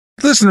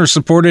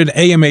Listener-supported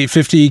AM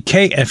 850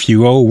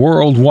 KFUO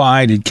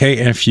worldwide at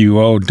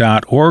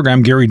KFUO.org.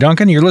 I'm Gary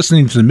Duncan. You're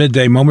listening to the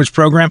Midday Moments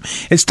program.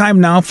 It's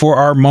time now for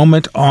our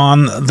moment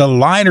on the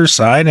lighter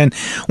side. And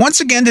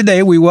once again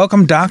today, we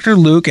welcome Dr.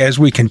 Luke as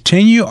we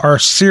continue our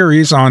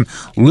series on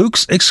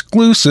Luke's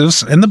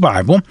exclusives in the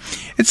Bible.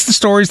 It's the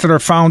stories that are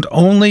found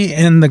only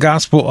in the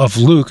Gospel of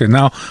Luke. And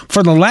now,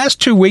 for the last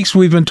 2 weeks,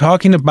 we've been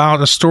talking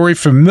about a story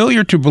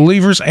familiar to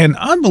believers and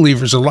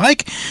unbelievers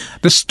alike,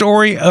 the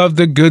story of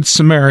the Good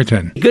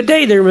Samaritan. Good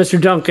day there, Mr.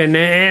 Duncan.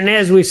 And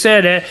as we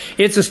said,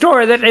 it's a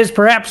story that is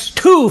perhaps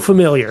too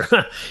familiar.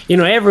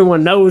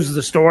 Everyone knows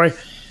the story,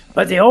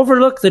 but they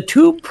overlook the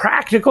two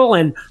practical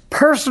and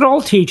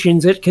personal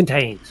teachings it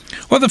contains.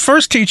 Well, the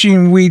first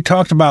teaching we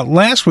talked about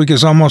last week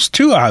is almost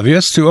too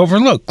obvious to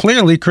overlook.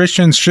 Clearly,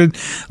 Christians should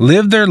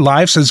live their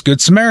lives as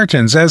Good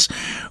Samaritans. As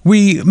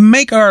we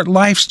make our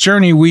life's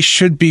journey, we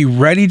should be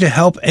ready to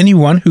help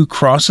anyone who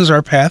crosses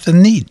our path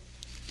in need.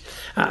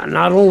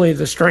 Not only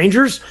the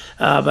strangers,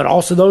 but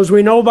also those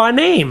we know by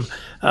name,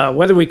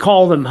 whether we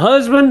call them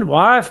husband,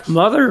 wife,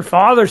 mother,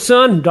 father,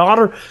 son,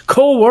 daughter,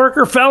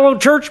 co-worker, fellow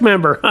church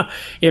member.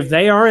 If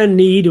they are in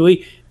need,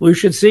 we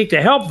should seek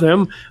to help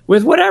them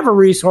with whatever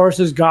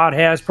resources God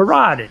has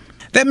provided.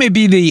 That may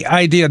be the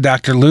idea,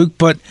 Dr. Luke,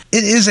 but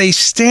it is a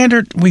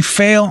standard we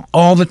fail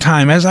all the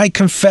time. As I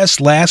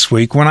confessed last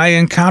week, when I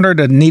encountered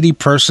a needy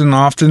person,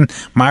 often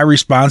my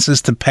response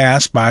is to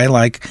pass by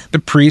like the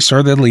priest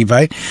or the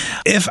Levite.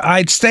 If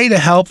I'd stay to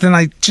help, then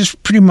I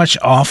just pretty much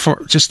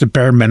offer just the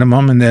bare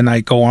minimum, and then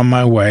I go on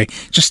my way.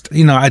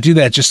 I do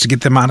that just to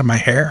get them out of my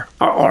hair.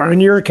 Or in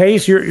your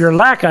case, your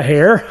lack of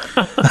hair.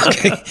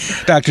 Okay,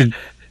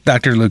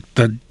 Dr. Luke,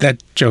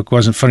 that joke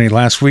wasn't funny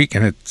last week,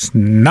 and it's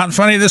not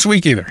funny this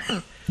week either.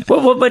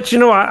 Well, but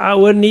I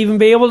wouldn't even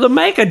be able to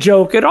make a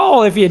joke at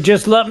all if you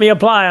just let me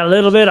apply a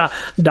little bit of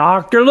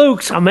Dr.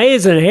 Luke's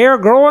amazing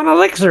hair-growing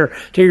elixir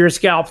to your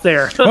scalp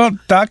there. Well,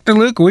 Dr.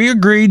 Luke, we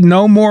agreed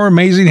no more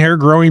amazing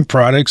hair-growing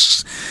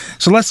products,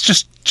 so let's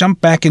just jump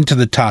back into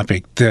the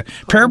topic. The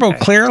parable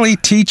clearly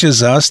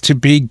teaches us to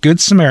be Good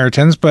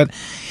Samaritans, but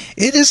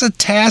it is a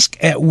task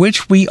at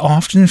which we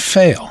often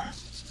fail.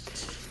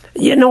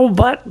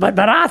 But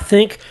I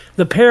think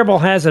the parable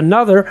has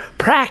another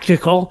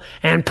practical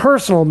and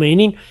personal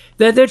meaning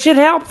that should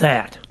help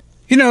that.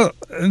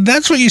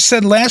 That's what you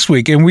said last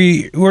week, and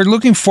we were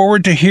looking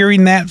forward to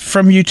hearing that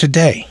from you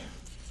today.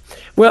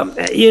 Well,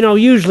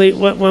 usually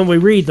when we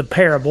read the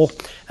parable,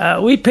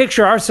 we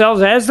picture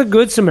ourselves as the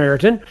Good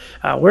Samaritan.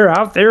 We're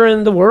out there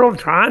in the world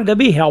trying to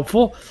be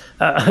helpful.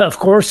 Of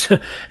course,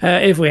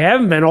 if we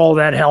haven't been all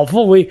that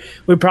helpful, we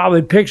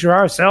probably picture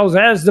ourselves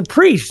as the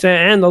priest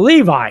and the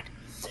Levite.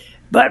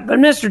 But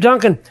Mr.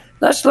 Duncan,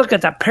 let's look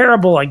at the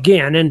parable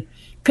again and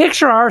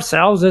picture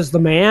ourselves as the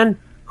man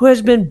who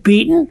has been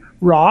beaten,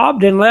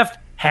 robbed, and left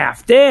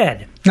half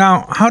dead.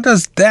 Now, how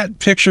does that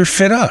picture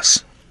fit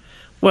us?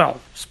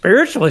 Well,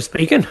 spiritually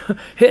speaking,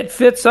 it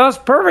fits us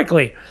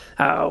perfectly.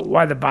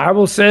 Why the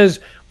Bible says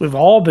we've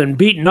all been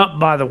beaten up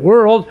by the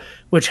world,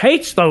 which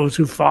hates those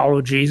who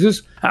follow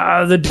Jesus.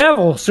 The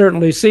devil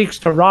certainly seeks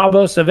to rob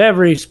us of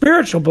every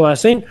spiritual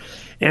blessing,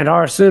 and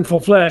our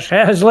sinful flesh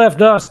has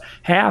left us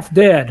half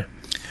dead.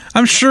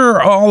 I'm sure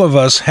all of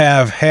us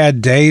have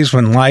had days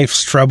when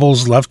life's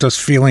troubles left us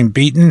feeling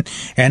beaten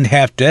and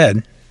half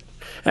dead.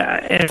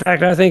 In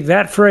fact, I think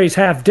that phrase,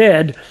 half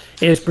dead,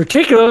 is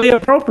particularly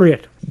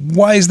appropriate.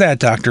 Why is that,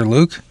 Dr.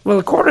 Luke? Well,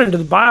 according to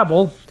the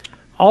Bible,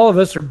 all of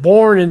us are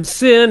born in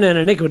sin and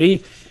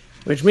iniquity,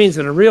 which means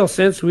in a real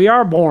sense we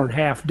are born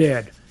half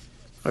dead.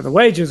 For the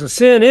wages of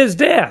sin is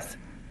death.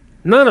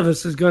 None of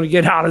us is going to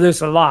get out of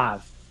this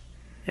alive.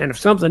 And if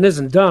something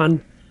isn't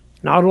done,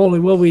 not only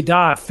will we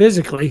die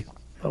physically,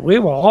 but we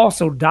will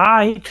also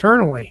die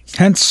eternally.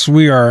 Hence,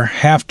 we are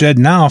half dead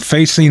now,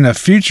 facing a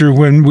future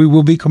when we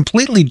will be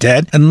completely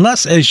dead,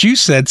 unless, as you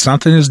said,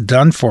 something is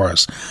done for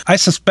us. I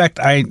suspect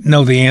I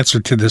know the answer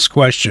to this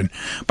question,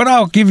 but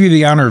I'll give you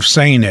the honor of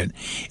saying it.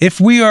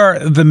 If we are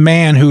the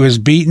man who is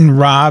beaten,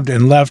 robbed,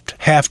 and left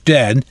half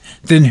dead,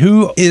 then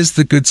who is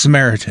the Good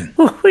Samaritan?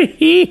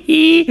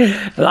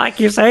 Like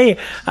you say,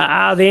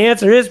 the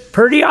answer is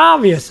pretty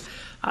obvious.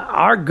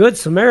 Our Good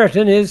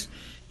Samaritan is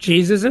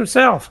Jesus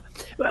himself.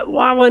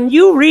 Well, when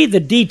you read the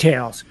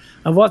details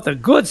of what the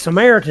Good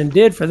Samaritan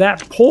did for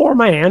that poor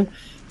man,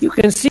 you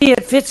can see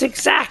it fits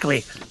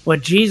exactly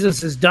what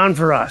Jesus has done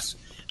for us.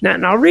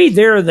 Now read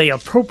there the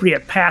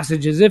appropriate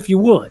passages, if you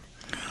would.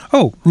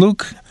 Oh,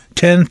 Luke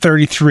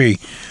 10:33.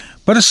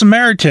 But a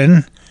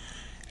Samaritan,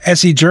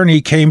 as he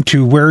journeyed, came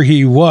to where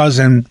he was,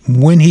 and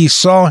when he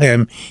saw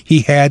him,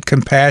 he had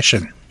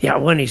compassion. Yeah,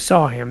 when he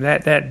saw him,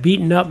 that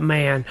beaten up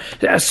man.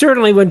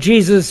 Certainly when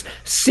Jesus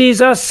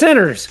sees us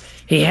sinners,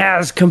 he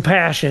has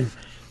compassion.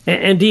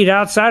 Indeed,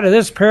 outside of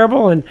this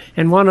parable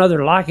and one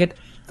other like it,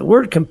 the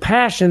word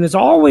compassion is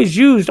always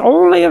used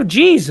only of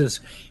Jesus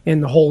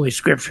in the Holy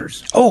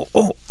Scriptures.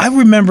 Oh, I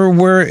remember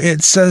where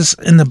it says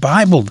in the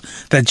Bible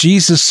that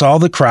Jesus saw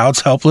the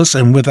crowds helpless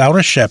and without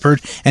a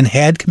shepherd and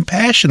had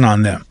compassion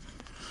on them.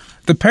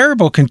 The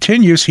parable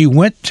continues. He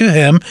went to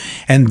him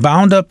and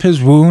bound up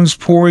his wounds,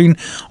 pouring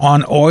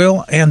on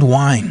oil and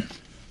wine.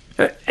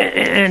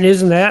 And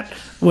isn't that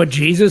what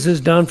Jesus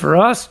has done for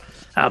us?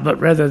 But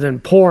rather than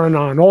pouring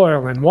on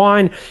oil and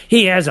wine,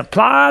 he has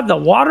applied the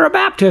water of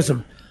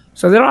baptism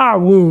so that our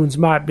wounds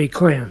might be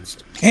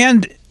cleansed.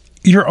 And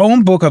your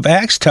own book of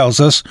Acts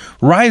tells us,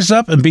 rise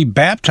up and be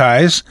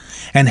baptized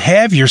and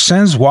have your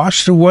sins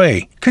washed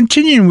away.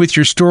 Continuing with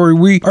your story,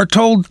 we are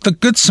told the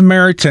Good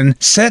Samaritan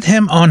set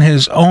him on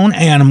his own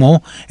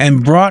animal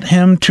and brought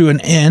him to an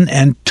inn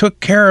and took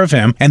care of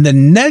him. And the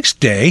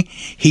next day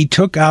he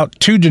took out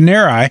 2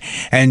 denarii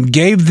and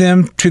gave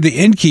them to the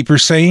innkeeper,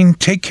 saying,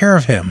 take care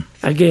of him.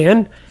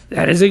 Again,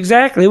 that is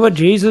exactly what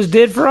Jesus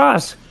did for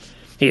us.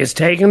 He has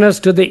taken us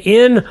to the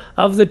inn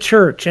of the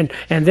church, and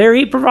there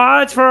he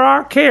provides for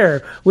our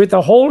care with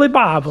the Holy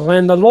Bible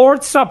and the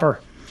Lord's Supper.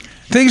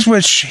 Things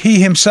which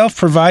he himself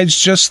provides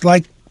just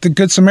like the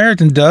Good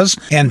Samaritan does.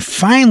 And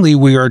finally,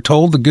 we are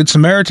told the Good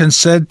Samaritan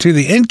said to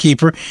the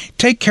innkeeper,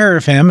 take care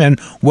of him, and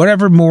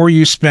whatever more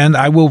you spend,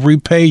 I will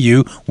repay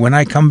you when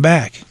I come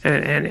back.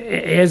 And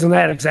isn't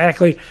that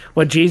exactly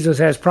what Jesus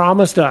has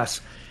promised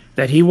us?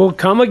 That he will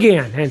come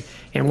again,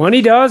 and when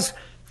he does,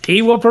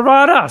 he will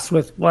provide us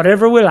with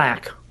whatever we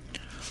lack.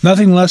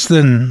 Nothing less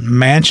than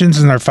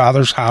mansions in our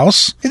Father's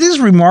house. It is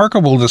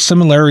remarkable the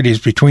similarities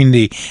between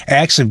the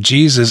acts of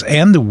Jesus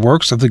and the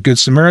works of the Good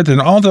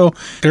Samaritan, although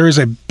there is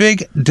a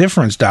big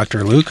difference,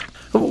 Dr. Luke.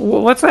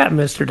 What's that,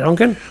 Mr.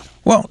 Duncan?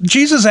 Well,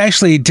 Jesus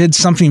actually did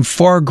something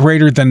far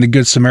greater than the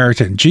Good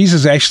Samaritan.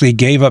 Jesus actually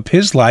gave up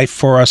his life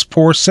for us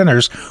poor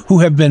sinners who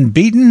have been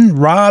beaten,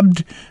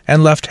 robbed,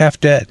 and left half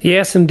dead.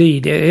 Yes,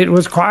 indeed. It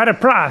was quite a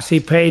price he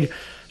paid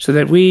so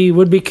that we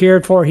would be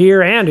cared for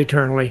here and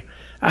eternally.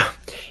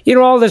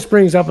 All this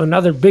brings up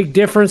another big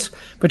difference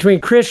between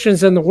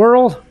Christians and the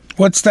world.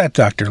 What's that,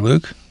 Dr.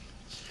 Luke?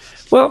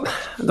 Well,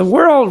 the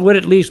world would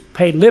at least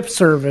pay lip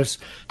service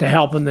to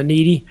helping the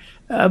needy.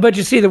 But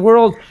you see, the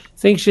world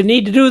thinks you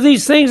need to do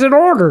these things in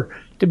order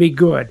to be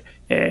good.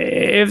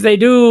 If they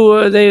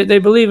do, they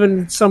believe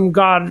in some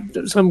god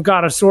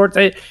of sort.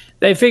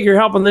 They figure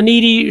helping the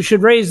needy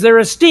should raise their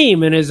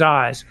esteem in his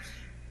eyes.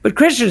 But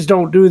Christians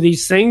don't do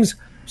these things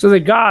so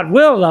that God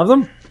will love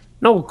them.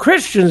 No,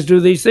 Christians do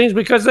these things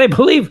because they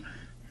believe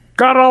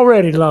God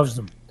already loves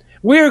them.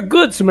 We're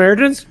Good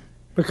Samaritans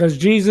because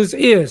Jesus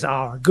is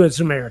our Good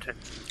Samaritan.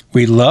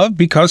 We love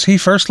because he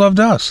first loved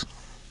us.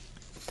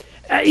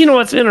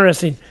 What's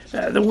interesting?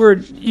 The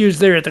word used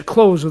there at the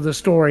close of the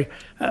story,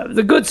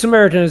 the Good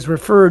Samaritan is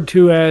referred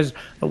to as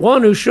the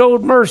one who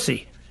showed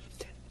mercy.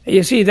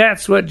 You see,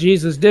 that's what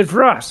Jesus did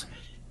for us.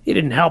 He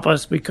didn't help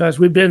us because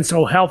we've been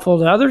so helpful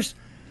to others,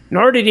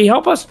 nor did he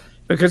help us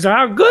because of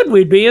how good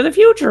we'd be in the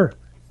future.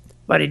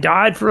 But he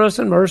died for us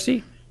in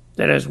mercy,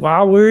 that is,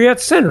 while we were yet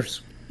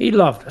sinners, he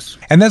loved us.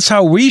 And that's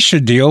how we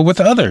should deal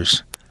with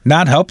others.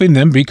 Not helping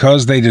them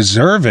because they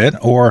deserve it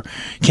or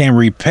can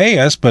repay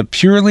us, but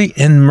purely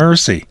in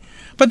mercy.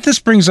 But this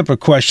brings up a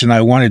question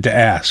I wanted to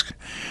ask.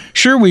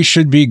 Sure, we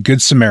should be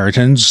Good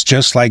Samaritans,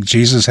 just like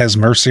Jesus has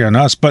mercy on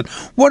us, but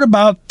what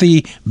about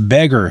the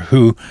beggar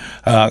who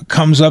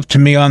comes up to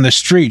me on the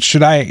street?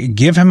 Should I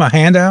give him a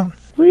handout?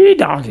 Wee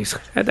doggies,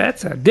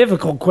 that's a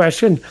difficult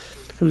question,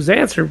 whose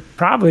answer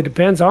probably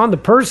depends on the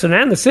person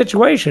and the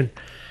situation.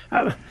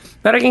 But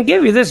I can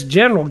give you this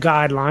general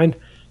guideline.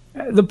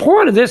 The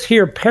point of this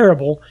here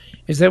parable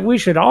is that we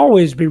should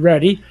always be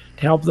ready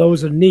to help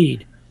those in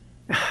need.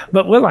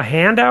 But will a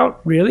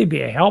handout really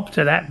be a help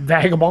to that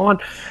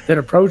vagabond that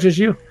approaches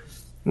you?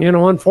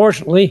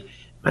 Unfortunately,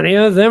 many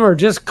of them are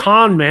just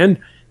con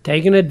men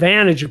taking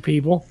advantage of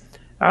people.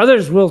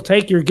 Others will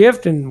take your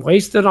gift and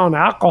waste it on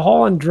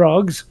alcohol and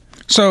drugs.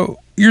 So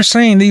you're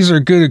saying these are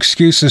good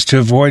excuses to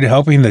avoid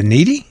helping the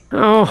needy?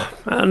 Oh,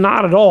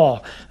 not at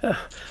all.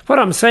 What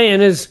I'm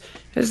saying is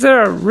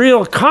there are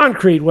real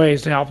concrete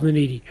ways to help the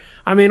needy.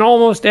 I mean,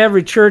 almost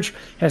every church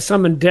has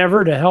some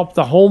endeavor to help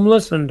the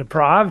homeless and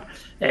deprived.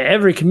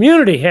 Every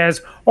community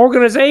has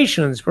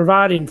organizations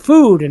providing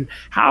food and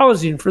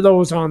housing for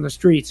those on the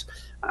streets.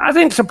 I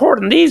think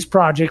supporting these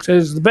projects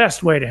is the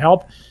best way to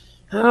help.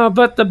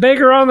 But the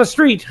beggar on the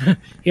street,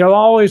 he'll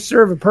always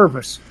serve a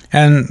purpose.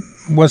 And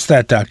what's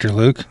that, Dr.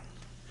 Luke?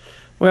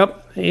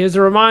 Well, he is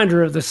a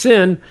reminder of the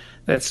sin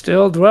that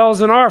still dwells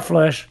in our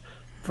flesh.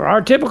 For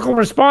our typical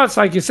response,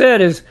 like you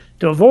said, is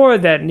to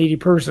avoid that needy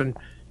person,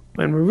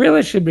 when we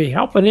really should be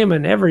helping him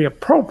in every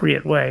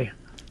appropriate way.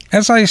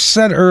 As I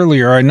said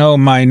earlier, I know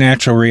my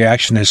natural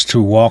reaction is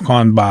to walk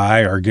on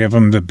by or give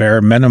him the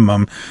bare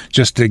minimum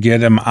just to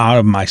get him out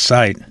of my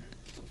sight.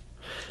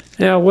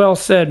 Yeah, well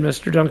said,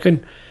 Mr.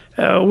 Duncan.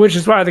 Which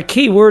is why the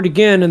key word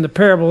again in the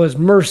parable is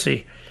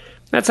mercy.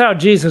 That's how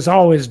Jesus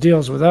always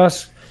deals with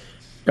us.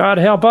 God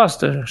help us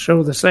to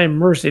show the same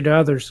mercy to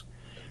others.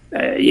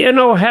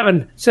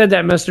 Having said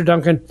that, Mr.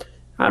 Duncan,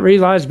 I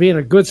realize being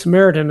a Good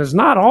Samaritan is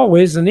not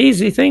always an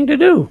easy thing to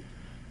do.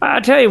 I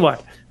tell you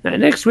what,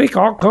 next week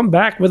I'll come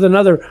back with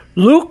another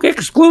Luke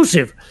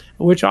exclusive,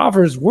 which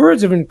offers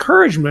words of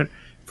encouragement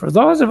for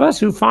those of us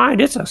who find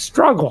it's a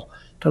struggle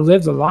to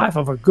live the life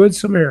of a Good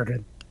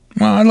Samaritan.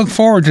 Well, I look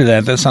forward to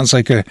that. That sounds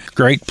like a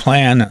great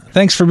plan.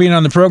 Thanks for being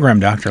on the program,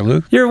 Dr.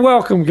 Luke. You're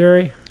welcome,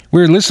 Gary.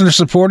 We're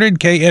listener-supported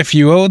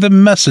KFUO, the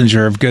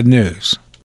messenger of good news.